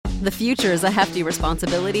The future is a hefty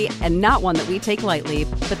responsibility and not one that we take lightly.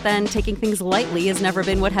 But then taking things lightly has never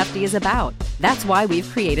been what Hefty is about. That's why we've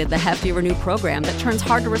created the Hefty Renew program that turns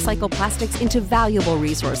hard-to-recycle plastics into valuable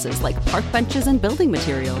resources like park benches and building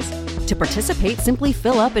materials. To participate, simply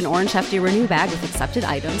fill up an orange Hefty Renew bag with accepted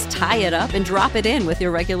items, tie it up, and drop it in with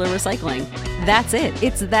your regular recycling. That's it.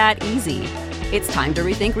 It's that easy. It's time to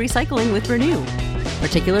rethink recycling with Renew.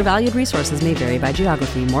 Particular valued resources may vary by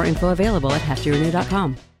geography. More info available at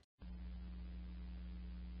heftyrenew.com.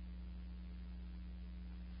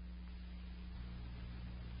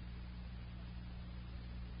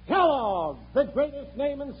 Kellogg, the greatest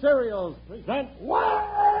name in cereals, present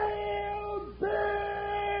Wild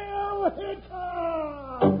Bill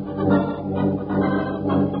Hickok!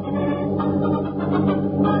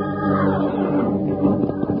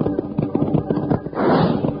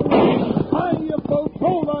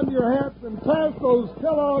 Hold on to your hats and pass those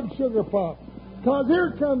Kellogg Sugar Pops. Because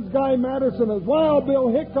here comes Guy Madison as Wild Bill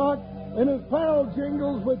Hickok and his pal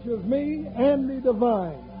Jingles, which is me, Andy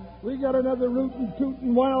Devine. We got another rootin'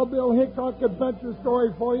 tootin' Wild Bill Hickok adventure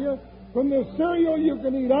story for you. From the cereal you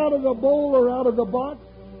can eat out of the bowl or out of the box,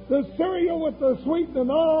 the cereal with the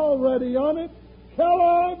sweetening already on it,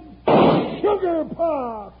 Kellogg Sugar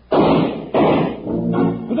Pops.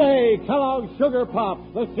 Today, Kellogg's Sugar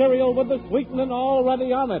Pops, the cereal with the sweetening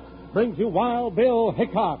already on it, brings you Wild Bill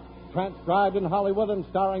Hickok, transcribed in Hollywood and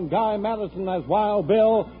starring Guy Madison as Wild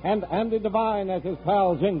Bill and Andy Devine as his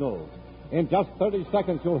pal Jingles. In just 30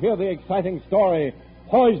 seconds, you'll hear the exciting story,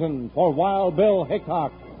 Poison for Wild Bill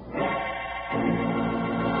Hickok.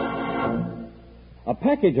 A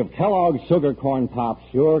package of Kellogg's Sugar Corn Pops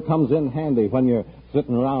sure comes in handy when you're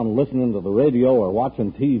sitting around listening to the radio or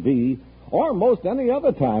watching TV, or most any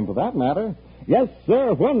other time, for that matter. Yes,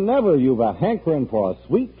 sir, whenever you've a hankering for a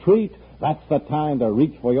sweet treat, that's the time to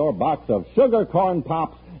reach for your box of Sugar Corn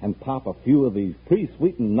Pops and pop a few of these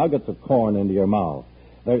pre-sweetened nuggets of corn into your mouth.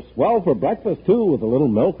 They're swell for breakfast, too, with a little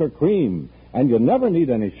milk or cream. And you never need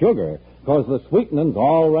any sugar, because the sweetening's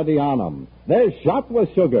already on them. They're shot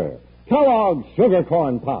with sugar. Kellogg's Sugar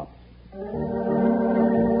Corn Pops.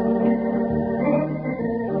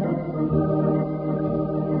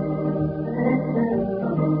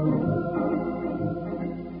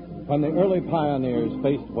 When the early pioneers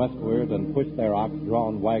faced westward and pushed their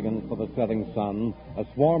ox-drawn wagons for the setting sun, a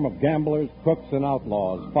swarm of gamblers, crooks, and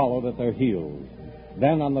outlaws followed at their heels.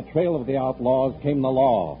 Then on the trail of the outlaws came the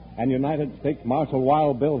law, and United States Marshal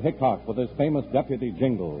Wild Bill Hickok with his famous deputy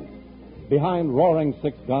Jingles. Behind roaring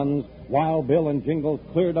six guns, Wild Bill and Jingles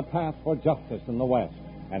cleared a path for justice in the West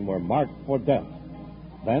and were marked for death.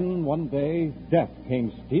 Then, one day, death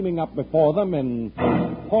came steaming up before them in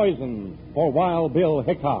Poison for Wild Bill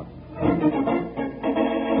Hickok. I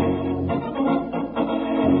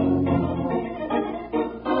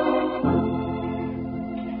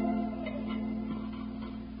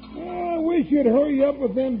wish you'd hurry up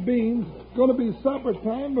with them beans. It's going to be supper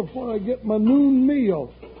time before I get my noon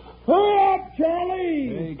meal. Hurry up,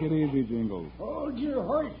 Charlie! Take it easy, Jingles. Hold your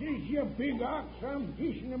horses, you big ox. I'm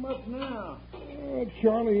dishing them up now.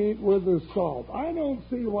 Charlie ain't worth his salt. I don't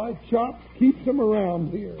see why Chops keeps him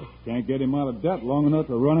around here. Can't get him out of debt long enough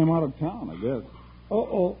to run him out of town, I guess.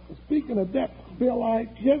 Uh-oh. Speaking of debt, Bill, I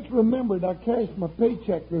just remembered I cashed my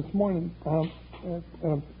paycheck this morning.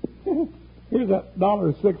 Here's that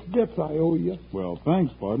 $1.06 bits I owe you. Well,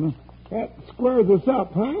 thanks, partner. That squares us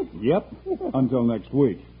up, huh? Yep. Until next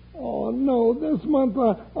week. Oh, no. This month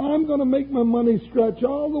I'm going to make my money stretch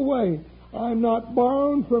all the way. I'm not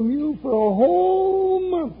borrowing from you for a whole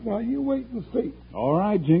month. Now, you wait and see. All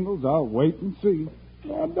right, Jingles. I'll wait and see.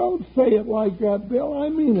 Now, don't say it like that, Bill. I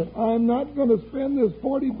mean it. I'm not going to spend this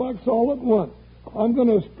 $40 all at once. I'm going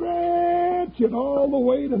to stretch it all the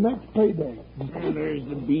way to next payday. And there's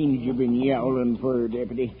the beans you've been yowling for,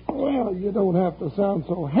 Deputy. Well, you don't have to sound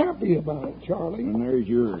so happy about it, Charlie. And there's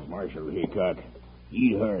yours, Marshal Hickok.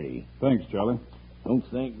 Eat hearty. Thanks, Charlie. Don't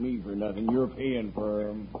thank me for nothing. You're paying for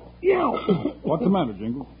 'em. Yow! What's the matter,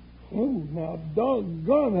 Jingles? Oh, now,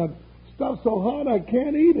 doggone, that stuff's so hot I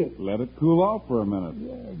can't eat it. Let it cool off for a minute.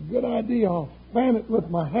 Yeah, good idea. I'll fan it with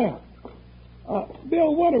my hat.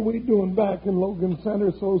 Bill, what are we doing back in Logan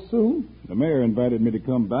Center so soon? The mayor invited me to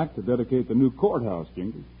come back to dedicate the new courthouse,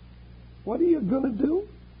 Jingles. What are you going to do?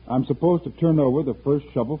 I'm supposed to turn over the first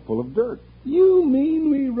shovel full of dirt. You mean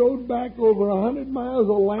we rode back over 100 miles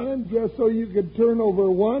of land just so you could turn over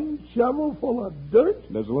one shovel full of dirt?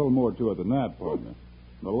 There's a little more to it than that, partner.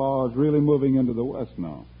 The law is really moving into the West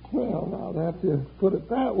now. Well, now that you put it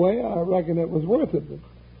that way, I reckon it was worth it.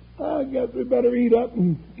 But I guess we better eat up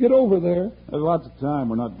and get over there. There's lots of time.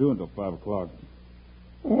 We're not due until 5 o'clock.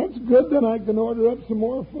 That's good. Then I can order up some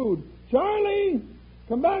more food. Charlie,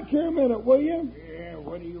 come back here a minute, will you? Yeah,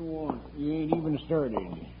 what do you want? You ain't even started.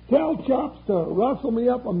 Tell Chops to rustle me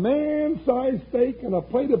up a man-sized steak and a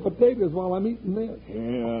plate of potatoes while I'm eating this.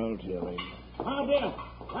 Yeah, I'll tell him.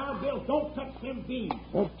 Bill, don't touch them beans.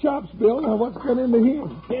 That's Chops, Bill. Now, what's got into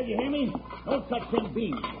him? Bill, you hear me? Don't touch them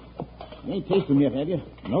beans. You ain't tasted them yet, have you?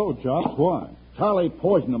 No, Chops, why? Charlie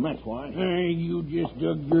poisoned them, that's why. Hey, you just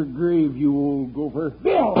dug your grave, you old gopher.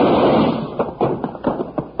 Bill!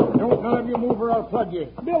 Don't none of you move or I'll plug you.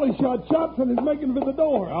 Billy shot Chops and he's making for the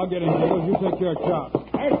door. I'll get him, Jingles. You take care of Chops.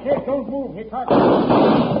 That's it, don't move, Hickok.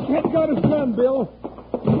 Kid got his gun, Bill.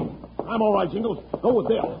 I'm all right, Jingles. Go with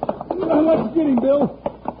Bill. Now, let's get him, Bill.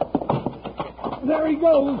 There he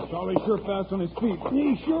goes. Charlie's sure fast on his feet.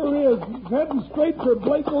 He sure is. He's heading straight for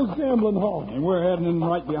Blake's gambling hall. And we're heading in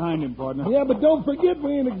right behind him, partner. Yeah, but don't forget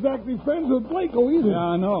we ain't exactly friends with Blako either. Yeah,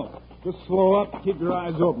 I know. Just slow up, keep your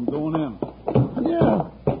eyes open, going in. Yeah.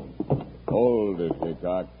 Hold it,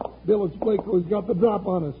 Hickok. Bill, it's Blako. He's got the drop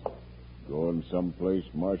on us. Going someplace,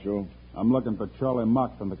 Marshal? I'm looking for Charlie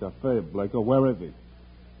Mock from the cafe, Blako. Where is he?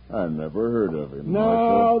 I never heard of him, No,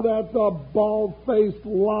 Marshal. that's a bald-faced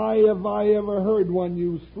lie if I ever heard one,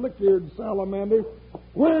 you slick-eared salamander.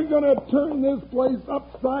 We're going to turn this place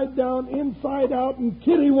upside down, inside out, and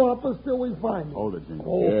kitty-wampus till we find him. Hold it,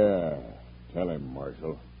 Jingles. Yeah. Tell him,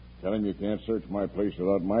 Marshal. Tell him you can't search my place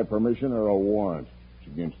without my permission or a warrant.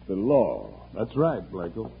 It's against the law. That's right,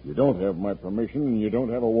 Blako. You don't have my permission and you don't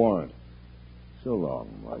have a warrant. So long,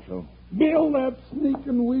 Marshal. Bill, that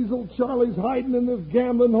sneaking weasel Charlie's hiding in this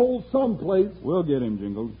gambling hole someplace. We'll get him,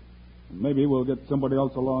 Jingles. And maybe we'll get somebody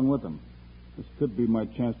else along with him. This could be my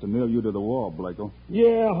chance to nail you to the wall, Blako.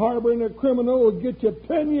 Yeah, harboring a criminal will get you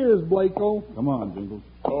 10 years, Blako. Come on, Jingles.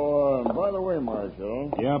 Oh, by the way,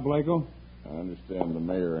 Marshal, Yeah, Blako? I understand the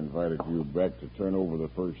mayor invited you back to turn over the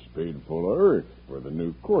first spadeful of earth for the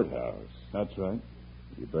new courthouse. That's right.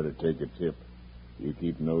 You better take a tip. You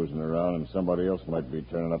keep nosing around and somebody else might be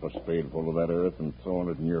turning up a spadeful of that earth and throwing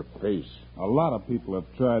it in your face. A lot of people have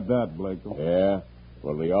tried that, Blako. Yeah?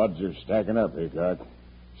 Well, the odds are stacking up, Hickok.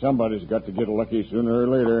 Somebody's got to get lucky sooner or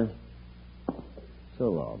later. So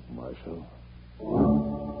long, Marshal.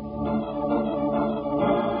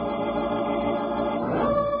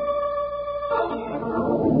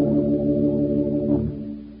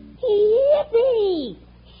 Yippee!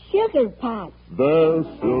 Sugar pops. They're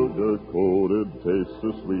sugar-coated, taste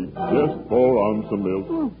so sweet. Just pour on some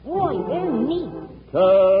milk. Boy, they're neat.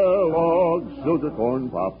 Kellogg's Sugar Corn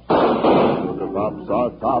Pops. Sugar Pops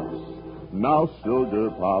are tops. Now Sugar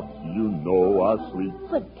Pops, you know are sweet.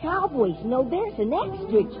 But cowboys know there's an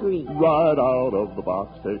extra treat. Right out of the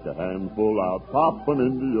box, take a handful out. Pop 'em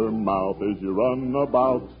into your mouth as you run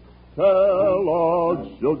about. Kellogg's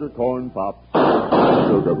Sugar Corn Pops.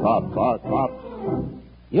 Sugar Pops are tops.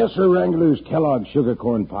 Yes, sir, Wranglers. Kellogg's Sugar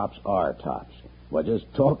Corn Pops are tops. Well, just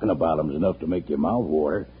talking about 'em's enough to make your mouth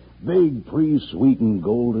water. Big, pre-sweetened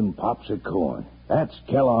golden pops of corn. That's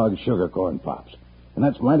Kellogg's Sugar Corn Pops. And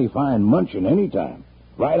that's mighty fine munching any time.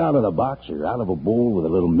 Right out of the box or out of a bowl with a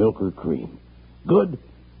little milk or cream. Good?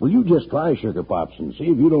 Well, you just try Sugar Pops and see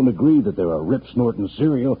if you don't agree that they're a rip-snorting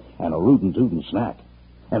cereal and a rootin'-tootin' snack.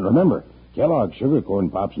 And remember, Kellogg's Sugar Corn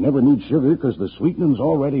Pops never need sugar because the sweetening's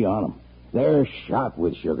already on them. They're shot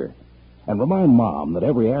with sugar. And remind Mom that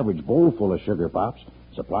every average bowl full of Sugar Pops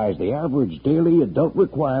supplies the average daily adult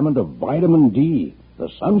requirement of vitamin D, the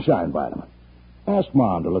sunshine vitamin. Ask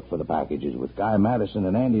Mom to look for the packages with Guy Madison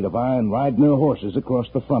and Andy Devine riding their horses across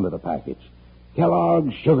the front of the package.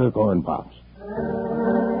 Kellogg's Sugar Corn Pops.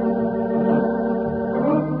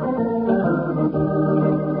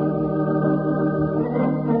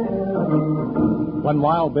 When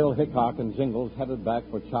Wild Bill Hickok and Jingles headed back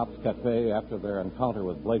for Chops Cafe after their encounter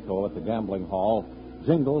with Blako at the gambling hall,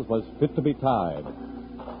 Jingles was fit to be tied.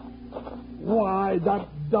 Why, that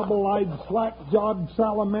double-eyed, slack-jawed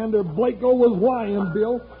salamander Blako was lying,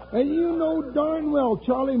 Bill. And you know darn well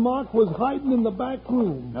Charlie Mock was hiding in the back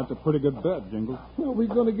room. That's a pretty good bet, Jingles. Are we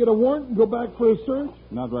going to get a warrant and go back for a search?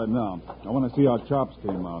 Not right now. I want to see how Chops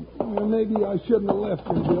came out. Well, maybe I shouldn't have left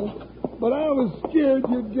him, Bill. But I was scared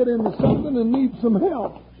you'd get into something and need some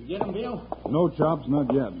help. You get him, Bill? No, Chops,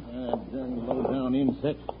 not yet. Darn low-down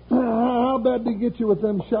insect. How bad did he get you with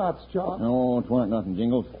them shots, Chop? No, it weren't nothing,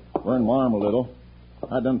 Jingles. Burned my arm a little.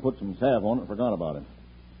 I done put some salve on it, forgot about it.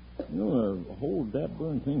 You know, the whole that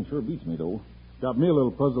burn thing sure beats me, though. Got me a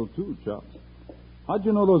little puzzled, too, Chops. How'd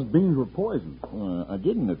you know those beans were poisoned? I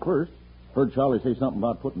didn't at first. Heard Charlie say something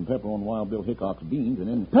about putting pepper on Wild Bill Hickok's beans, and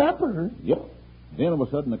then... Pepper? Yep. Then of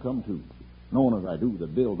a sudden I come to, knowing as I do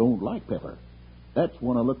that Bill don't like pepper. That's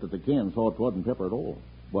when I looked at the can and saw it wasn't pepper at all.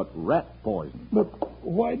 but rat poison. But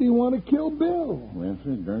why do you want to kill Bill? Well,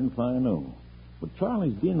 sir, darn if I know. But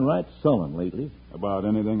Charlie's been right sullen lately. About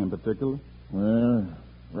anything in particular? Well,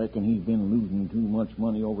 reckon he's been losing too much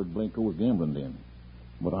money over at Blanco's gambling den.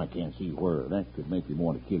 But I can't see where that could make him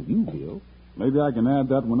want to kill you, Bill. Maybe I can add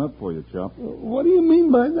that one up for you, Chop. What do you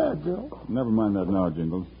mean by that, Bill? Never mind that now,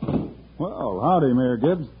 Jingles. Well, howdy, Mayor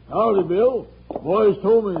Gibbs. Howdy, Bill. Boys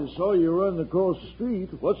told me they saw you running across the street.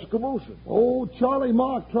 What's the commotion? Oh, Charlie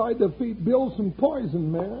Mock tried to feed Bill some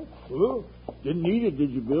poison, Mayor. Well, didn't need it,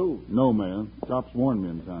 did you, Bill? No, Mayor. Chop's warned me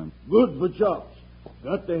in time. Good for Chops.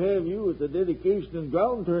 Got to have you at the dedication and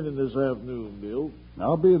ground turning this afternoon, Bill.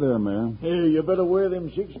 I'll be there, Mayor. Hey, you better wear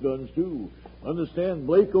them 6 guns, too. Understand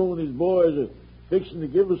Blako and his boys are fixing to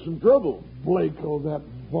give us some trouble. Blako, that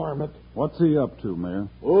varmint. What's he up to, Mayor?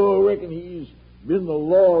 Oh, I reckon he's been the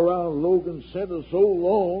law around Logan Center so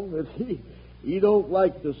long that he don't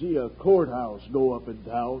like to see a courthouse go up in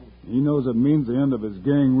town. He knows it means the end of his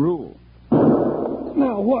gang rule.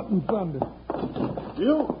 Now, what in thunder?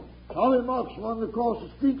 Bill, Charlie Mock's running across the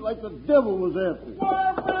street like the devil was after him.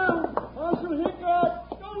 Wild Bill! Marshal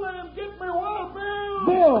Hickok! Don't let him get me, Wild Bill!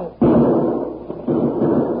 Bill!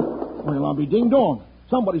 Well, I'll be ding-dong.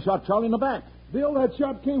 Somebody shot Charlie in the back. Bill, that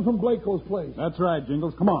shot came from Blako's place. That's right,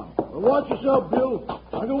 Jingles. Come on. Well, watch yourself, Bill.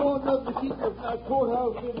 I don't want nothing to keep you from that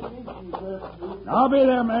courthouse getting into this afternoon. I'll be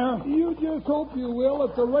there, Mayor. You just hope you will.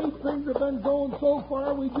 At the rate things have been going so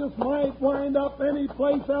far, we just might wind up any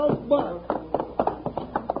place else but.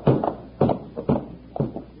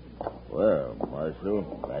 Well, Marshal,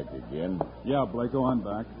 back again. Yeah, Blako, I'm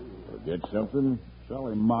back. Forget something?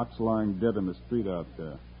 Charlie Mock's lying dead in the street out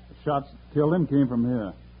there. The shots that killed him came from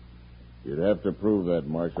here. You'd have to prove that,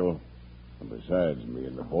 Marshal. And besides, me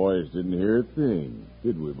and the boys didn't hear a thing,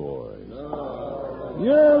 did we, boys?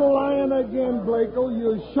 You're lying again, Blako.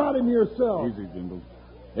 You shot him yourself. Easy, Jingles.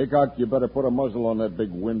 Hickok, you better put a muzzle on that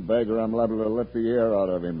big windbagger. I'm liable to let the air out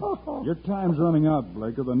of him. Your time's running out,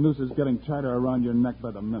 Blako. The noose is getting tighter around your neck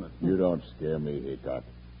by the minute. You don't scare me, Hickok.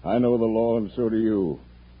 I know the law, and so do you.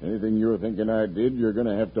 Anything you're thinking I did, you're going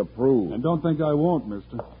to have to prove. And don't think I won't,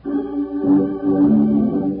 mister.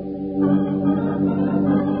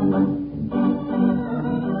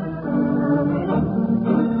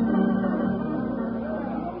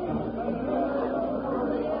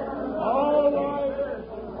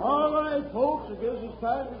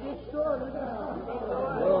 Time to get started now.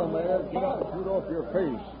 Well, Mayor, get out and shoot off your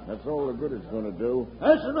face. That's all the good it's going to do.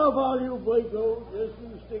 That's enough out of you, Blako. Just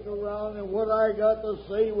you stick around, and what I got to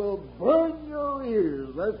say will burn your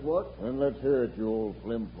ears. That's what. Then let's hear it, you old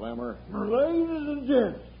flim-flammer. Ladies and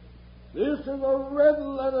gents, this is a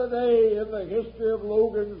red-letter day in the history of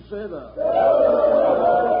Logan Center. Today,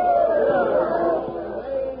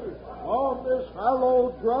 on this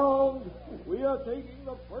hallowed ground, we are taking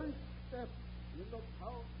the first step in the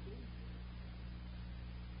foundation.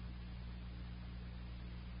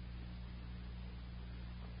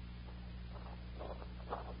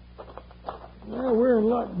 Yeah, we're in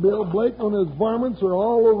luck, Bill. Blake and his varmints are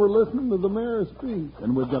all over listening to the mayor's speech.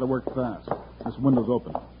 Then we've got to work fast. This window's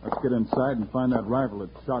open. Let's get inside and find that rifle that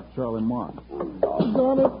shot Charlie Mock.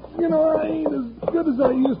 Doggone it. You know, I ain't as good as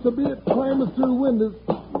I used to be at climbing through windows.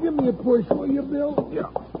 Give me a push, will you, Bill? Yeah.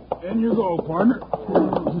 In you go, partner.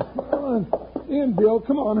 In, Bill.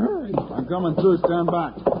 Come on, hurry. I'm coming through. Stand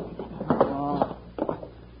back.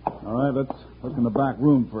 All right, let's look in the back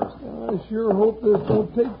room first. I sure hope this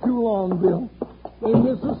don't take too long, Bill. They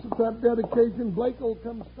miss us at that dedication. Blake will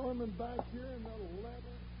come storming back here and they'll let us.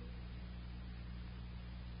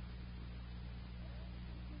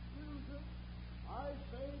 I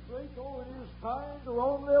say Blako and his kind are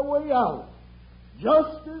on their way out.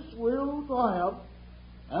 Justice will triumph.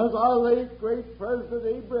 As our late great President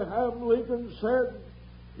Abraham Lincoln said,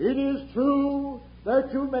 it is true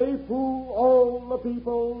that you may fool all the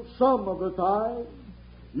people some of the time.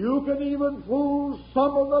 You can even fool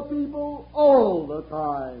some of the people all the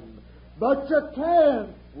time. But you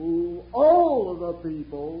can't fool all of the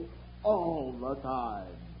people all the time.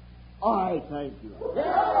 I thank you.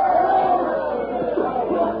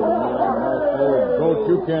 Coach,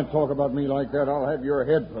 you can't talk about me like that. I'll have your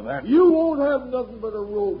head for that. You won't have nothing but a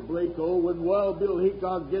rope, Blako, when Wild Bill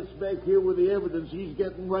Hickok gets back here with the evidence he's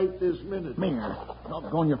getting right this minute. Mayor,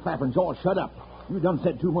 doggone your flapping jaw, shut up. You done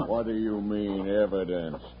said too much. What do you mean,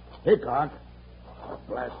 evidence? Hickok,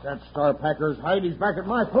 blast that Star Packer's hide. He's back at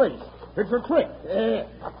my place. It's a trick.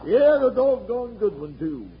 Yeah, the doggone good one,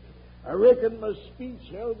 too. I reckon my speech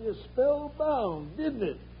held you spellbound, didn't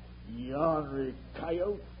it? You ornery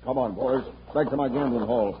coyote. Come on, boys. Back to my gambling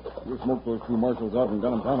hall. You smoked those two marshals out and got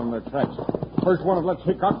them down on their tracks. First one that lets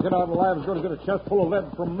Hickok get out alive is going to get a chest full of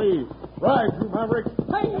lead from me. Right, you maverick.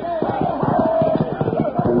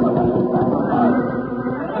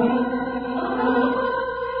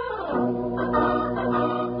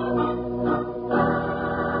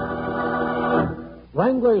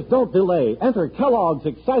 Wranglers, don't delay. Enter Kellogg's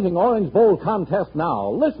exciting Orange Bowl contest now.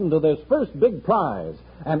 Listen to this first big prize.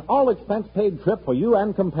 An all-expense-paid trip for you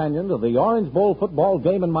and companion to the Orange Bowl football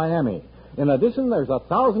game in Miami. In addition, there's a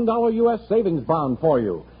 $1,000 U.S. savings bond for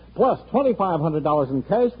you, plus $2,500 in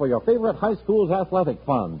cash for your favorite high school's athletic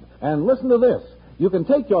fund. And listen to this. You can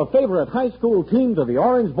take your favorite high school team to the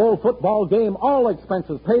Orange Bowl football game, all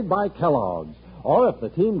expenses paid by Kellogg's. Or if the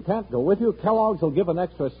team can't go with you, Kellogg's will give an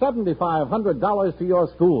extra $7,500 to your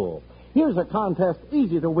school. Here's a contest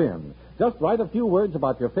easy to win. Just write a few words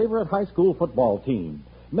about your favorite high school football team.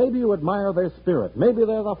 Maybe you admire their spirit. Maybe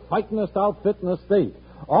they're the fightingest outfit in the state.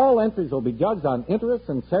 All entries will be judged on interest,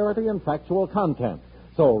 sincerity, and factual content.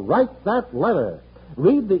 So write that letter.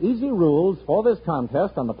 Read the easy rules for this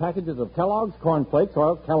contest on the packages of Kellogg's Corn Flakes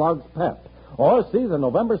or Kellogg's Pep. Or see the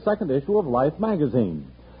November 2nd issue of Life magazine.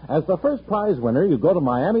 As the first prize winner, you go to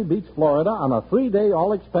Miami Beach, Florida on a 3-day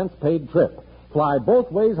all-expense-paid trip. Fly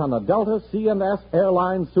both ways on the Delta C&S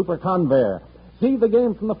Airlines Super Convair. See the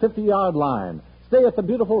game from the 50-yard line. Stay at the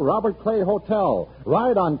beautiful Robert Clay Hotel.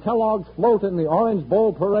 Ride on Kellogg's float in the Orange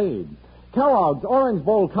Bowl parade. Kellogg's Orange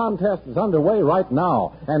Bowl contest is underway right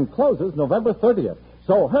now and closes November 30th.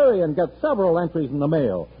 So hurry and get several entries in the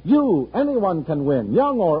mail. Anyone can win,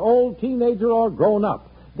 young or old, teenager or grown-up.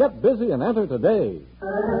 Get busy and enter today.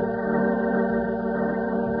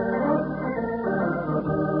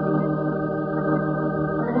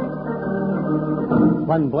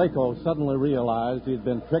 When Blayko suddenly realized he'd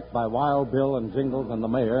been tricked by Wild Bill and Jingles and the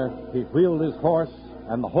mayor, he wheeled his horse,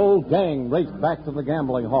 and the whole gang raced back to the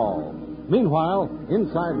gambling hall. Meanwhile,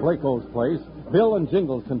 inside Blayko's place, Bill and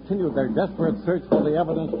Jingles continued their desperate search for the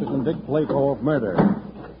evidence to convict Blayko of murder.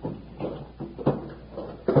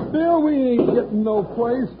 Bill, we ain't getting no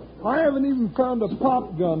place. I haven't even found a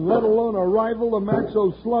pop gun, let alone a rifle to match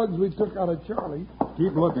those slugs we took out of Charlie.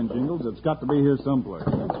 Keep looking, Jingles. It's got to be here someplace.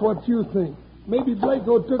 That's what you think. Maybe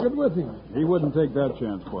Blayko took it with him. He wouldn't take that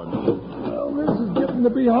chance, partner. Well, this is getting to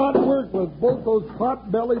be hot work with both those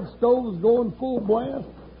pot-bellied stoves going full blast.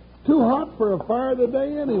 Too hot for a fire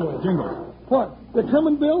today anyway. Jingles. What? They're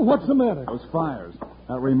coming, Bill? What's the matter? Those fires.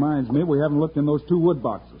 That reminds me, we haven't looked in those 2 wood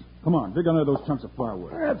boxes. Come on, dig under those chunks of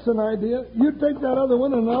firewood. That's an idea. You take that other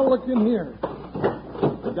one, and I'll look in here.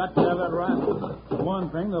 We got to have that rifle.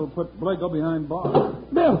 One thing that'll put Blayko behind bars.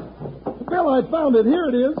 Bill, I found it. Here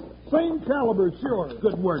it is. Same caliber, sure.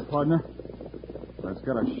 Good work, partner. That's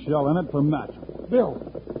got a shell in it for matching. Bill,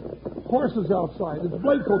 horses outside. It's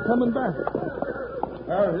Blayko coming back.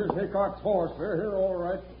 Here's Hickok's horse. They're here all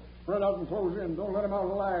right. Spread out and close in. Don't let him out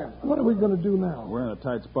alive. What are we going to do now? We're in a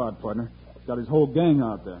tight spot, partner. Got his whole gang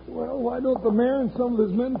out there. Well, why don't the mayor and some of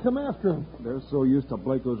his men come after him? They're so used to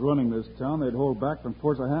Blayko's running this town, they'd hold back from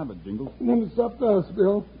force of habit, Jingles. And then it's up to us,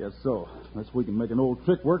 Bill. Guess so. Unless we can make an old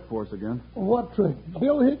trick work for us again. What trick?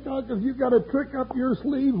 Bill Hickok, if you got a trick up your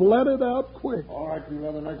sleeve, let it out quick. All right, you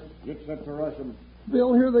Leathernecks. Get set to rush them.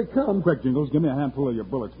 Bill, here they come. Quick, Jingles. Give me a handful of your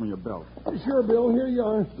bullets from your belt. Sure, Bill. Here you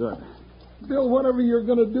are. Good. Bill, whatever you're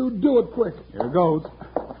going to do, do it quick. Here goes.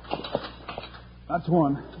 That's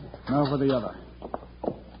one. Now for the other.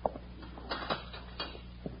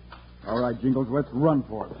 All right, Jingles, let's run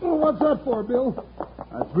for it. Well, what's that for, Bill?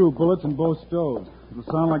 I threw bullets in both stoves. It'll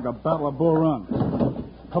sound like a battle of Bull Run.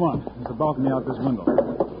 Come on, there's a balcony out this window.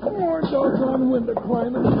 More doggone window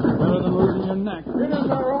climbing. Better than losing your neck. Get in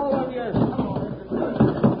there, all of you.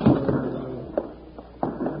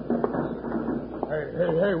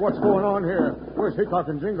 Hey, what's going on here? Where's Hickok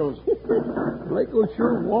and Jingles? Blayko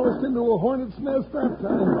sure waltzed into a hornet's nest that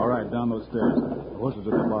time. All right, down those stairs. The horses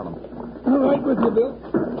at the bottom. All right with you, Bill.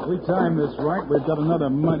 If we time this right, we've got another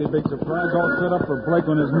mighty big surprise all set up for Blayko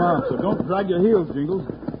and his mouth, so don't drag your heels, Jingles.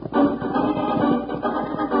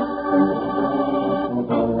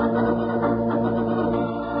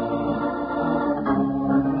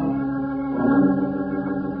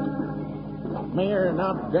 Mayor,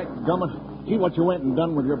 now, dadgummit, see what you went and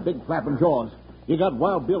done with your big flapping jaws. You got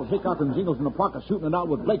Wild Bill, Hickok, and Jingles in the pocket shooting it out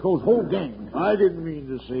with Blayko's whole gang. I didn't mean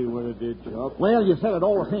to say what I did, Chuck. Well, you said it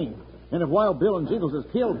all the same. And if Wild Bill and Jingles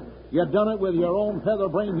is killed, you done it with your own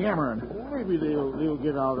feather-brained yammering. Well, maybe they'll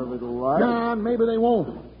get out of it all right. John, maybe they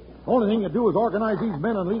won't. Only thing you do is organize these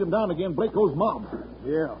men and lead them down against Blayko's mob.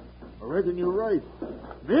 Yeah, I reckon you're right.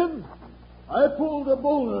 Men, I pulled a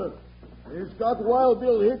boulder. It's got Wild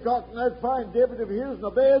Bill Hickok and that fine deputy of his in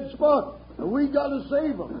a bad spot. And we got to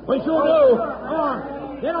save him. We sure do. Come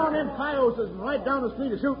on. Get on them coyotes and right down the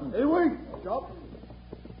street of shooting. Hey, wait, Chop.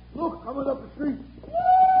 Look, coming up the street.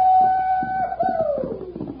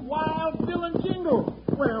 Wild Bill and Jingle.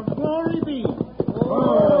 Well, glory be.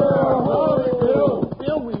 Oh, Bill.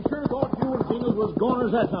 Bill, we sure thought you and Jingles was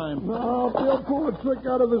goners that time. No, Bill pulled a trick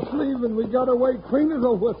out of his sleeve, and we got away clean as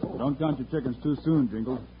a whistle. Don't count your chickens too soon,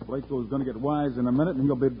 Jingles. Blake's going to get wise in a minute, and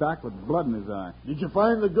he'll be back with blood in his eye. Did you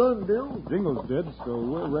find the gun, Bill? Jingles did, so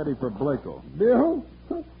we're ready for Blako. Bill,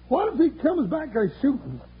 what if he comes back a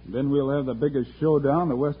shooting? Then we'll have the biggest showdown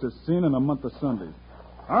the West has seen in a month of Sundays.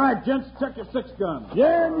 All right, gents, check your 6 guns.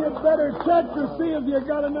 Yeah, and you better check to see if you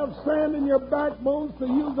got enough sand in your backbones to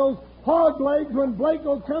use those hog legs when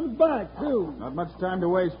Blako comes back, too. Not much time to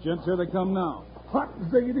waste, gents. Here they come now. Hot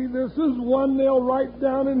ziggity, this is 1-0 right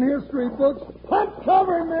down in history books. Hunt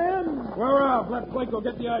cover, men! Square off. Let Blako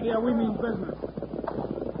get the idea we mean business.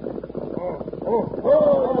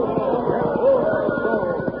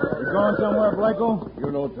 You going somewhere, Blako?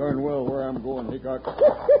 You know darn well where I'm going, Hickok.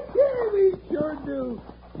 We sure do.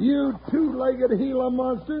 You two-legged Gila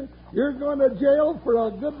monster, you're going to jail for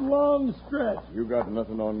a good long stretch. You got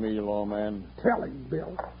nothing on me, lawman. Tell him,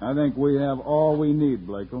 Bill. I think we have all we need,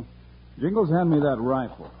 Blako. Jingles, hand me that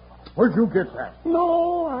rifle. Where'd you get that?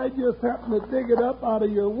 No, I just happened to dig it up out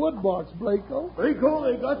of your wood box, Blako. Blako,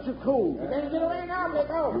 they got you cold. You better get away now,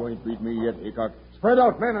 Blako. You ain't beat me yet, Hickok. Spread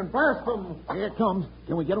out, men, and blast them. Here it comes.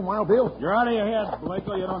 Can we get him, Wild Bill? You're out of your head,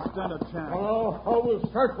 Blako. You don't stand a chance. Oh, I will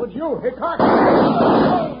start with you, Hickok.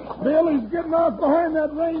 Bill, he's getting off behind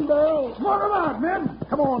that rain barrel. Smoke him out, men.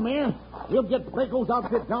 Come on, man. We'll get Blako's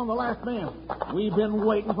outfit down the last man. We've been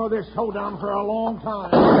waiting for this showdown for a long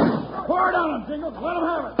time. Pour it on him, Jingles. Let him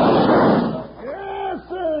have it. Yes,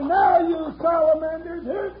 sir. Now, you salamanders,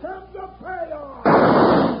 here comes the payoff.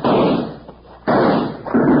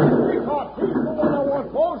 Hickok, he's the one I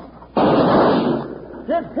want, boss.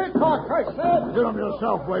 Get Hickok, I said. Get him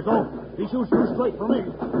yourself, Blako. He shoots too straight for me.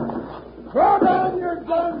 Throw down your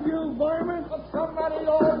guns, you varmint. Somebody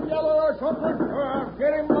all yellow or something. I'll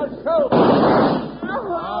get him myself.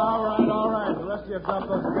 All right. The rest of you drop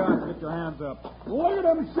those guns. Get your hands up. Look at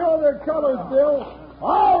them show their colors, Bill.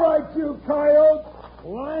 All right, you coyotes.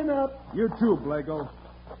 Line up. You too, Blako.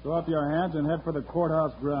 Throw up your hands and head for the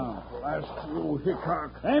courthouse grounds. Blast you,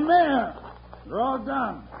 Hickok. Hey, Mayor. You're all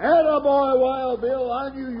done. Attaboy, Wild Bill. I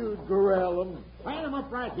knew you'd corral him. Line him up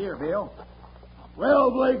right here, Bill.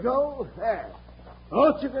 Well, Blako,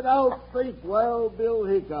 don't you can outthink Wild Bill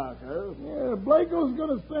Hickok, huh? Yeah, Blako's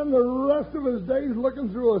going to spend the rest of his days looking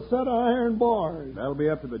through a set of iron bars. That'll be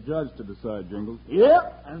up to the judge to decide, Jingles.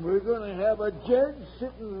 Yep, and we're going to have a judge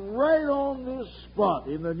sitting right on this spot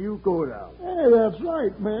in the new courthouse. Hey, that's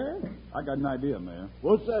right, man. I got an idea, Mayor.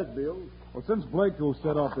 What's that, Bill? Well, since Blako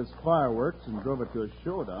set off his fireworks and drove it to a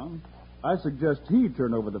showdown, I suggest he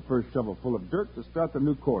turn over the first shovelful of dirt to start the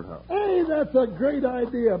new courthouse. Hey, that's a great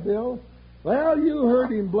idea, Bill. Well, you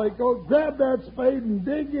heard him, Blako. Grab that spade and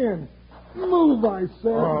dig in. Move, I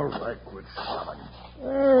said. All right, quit shoving.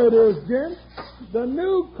 There it is, gents. The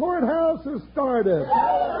new courthouse has started.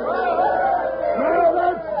 Now,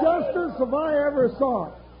 that's justice if I ever saw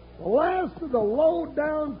it. The last of the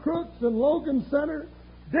low-down crooks in Logan Center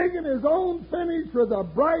digging his own finish with a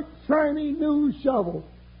bright, shiny new shovel.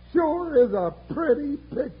 Sure is a pretty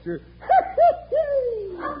picture.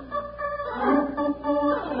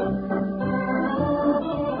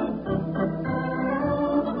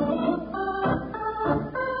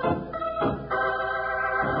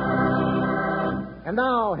 And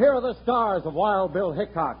now, here are the stars of Wild Bill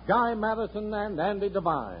Hickok, Guy Madison, and Andy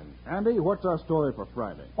Devine. Andy, what's our story for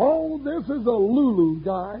Friday? Oh, this is a Lulu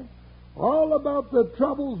guy. All about the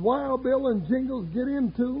troubles Wild Bill and Jingles get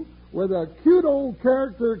into with a cute old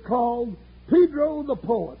character called Pedro the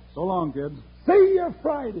Poet. So long, kids. See you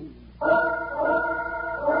Friday.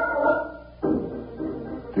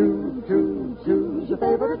 Choose your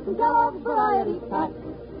favorite from Kellogg's Variety Pack.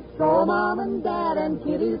 So Mom and Dad and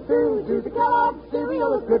kiddies too. Choose the Kellogg's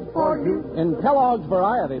cereal, it's good for you. In Kellogg's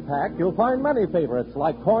Variety Pack, you'll find many favorites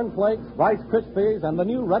like Corn Flakes, Rice Krispies, and the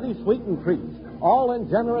new Ready Sweetened Treats, all in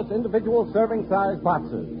generous individual serving size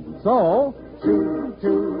boxes. So, Choose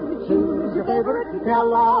your favorite from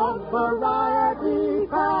Kellogg's Variety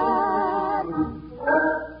Pack.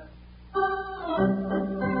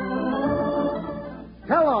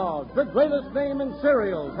 Kellogg's, the greatest name in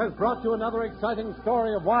cereals, has brought you another exciting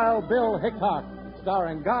story of Wild Bill Hickok,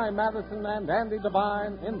 starring Guy Madison and Andy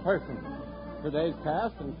Devine in person. Today's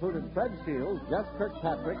cast included Fred Shields, Jess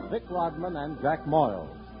Kirkpatrick, Vic Rodman, and Jack Moyles.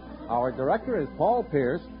 Our director is Paul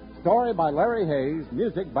Pierce, story by Larry Hayes,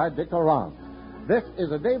 music by Dick Orant. This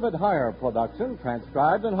is a David Heyer production,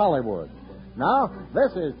 transcribed in Hollywood. Now,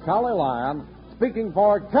 this is Charlie Lyon speaking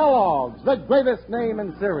for Kellogg's, the greatest name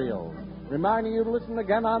in cereals. Reminding you to listen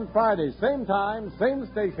again on Friday, same time, same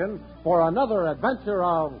station, for another adventure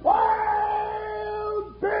of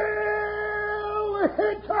Wild Bill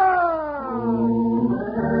Hickok!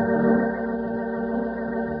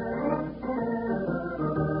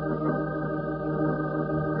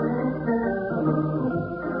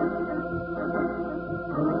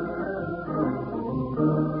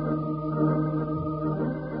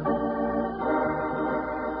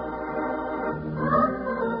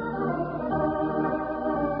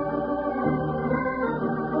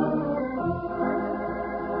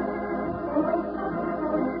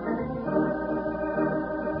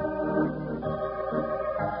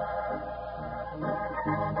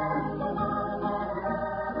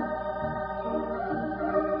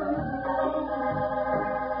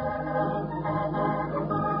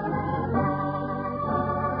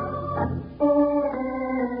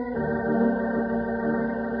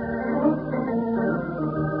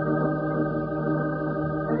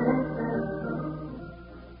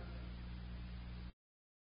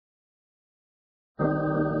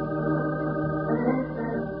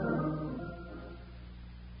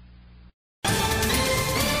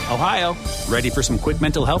 Ohio, ready for some quick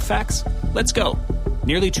mental health facts? Let's go.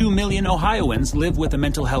 Nearly 2 million Ohioans live with a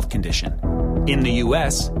mental health condition. In the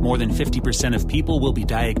U.S., more than 50% of people will be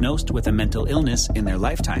diagnosed with a mental illness in their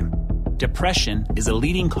lifetime. Depression is a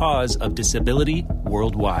leading cause of disability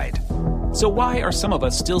worldwide. So why are some of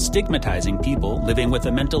us still stigmatizing people living with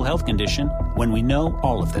a mental health condition when we know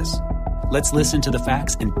all of this? Let's listen to the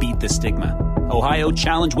facts and beat the stigma. Ohio,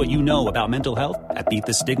 challenge what you know about mental health at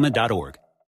beatthestigma.org.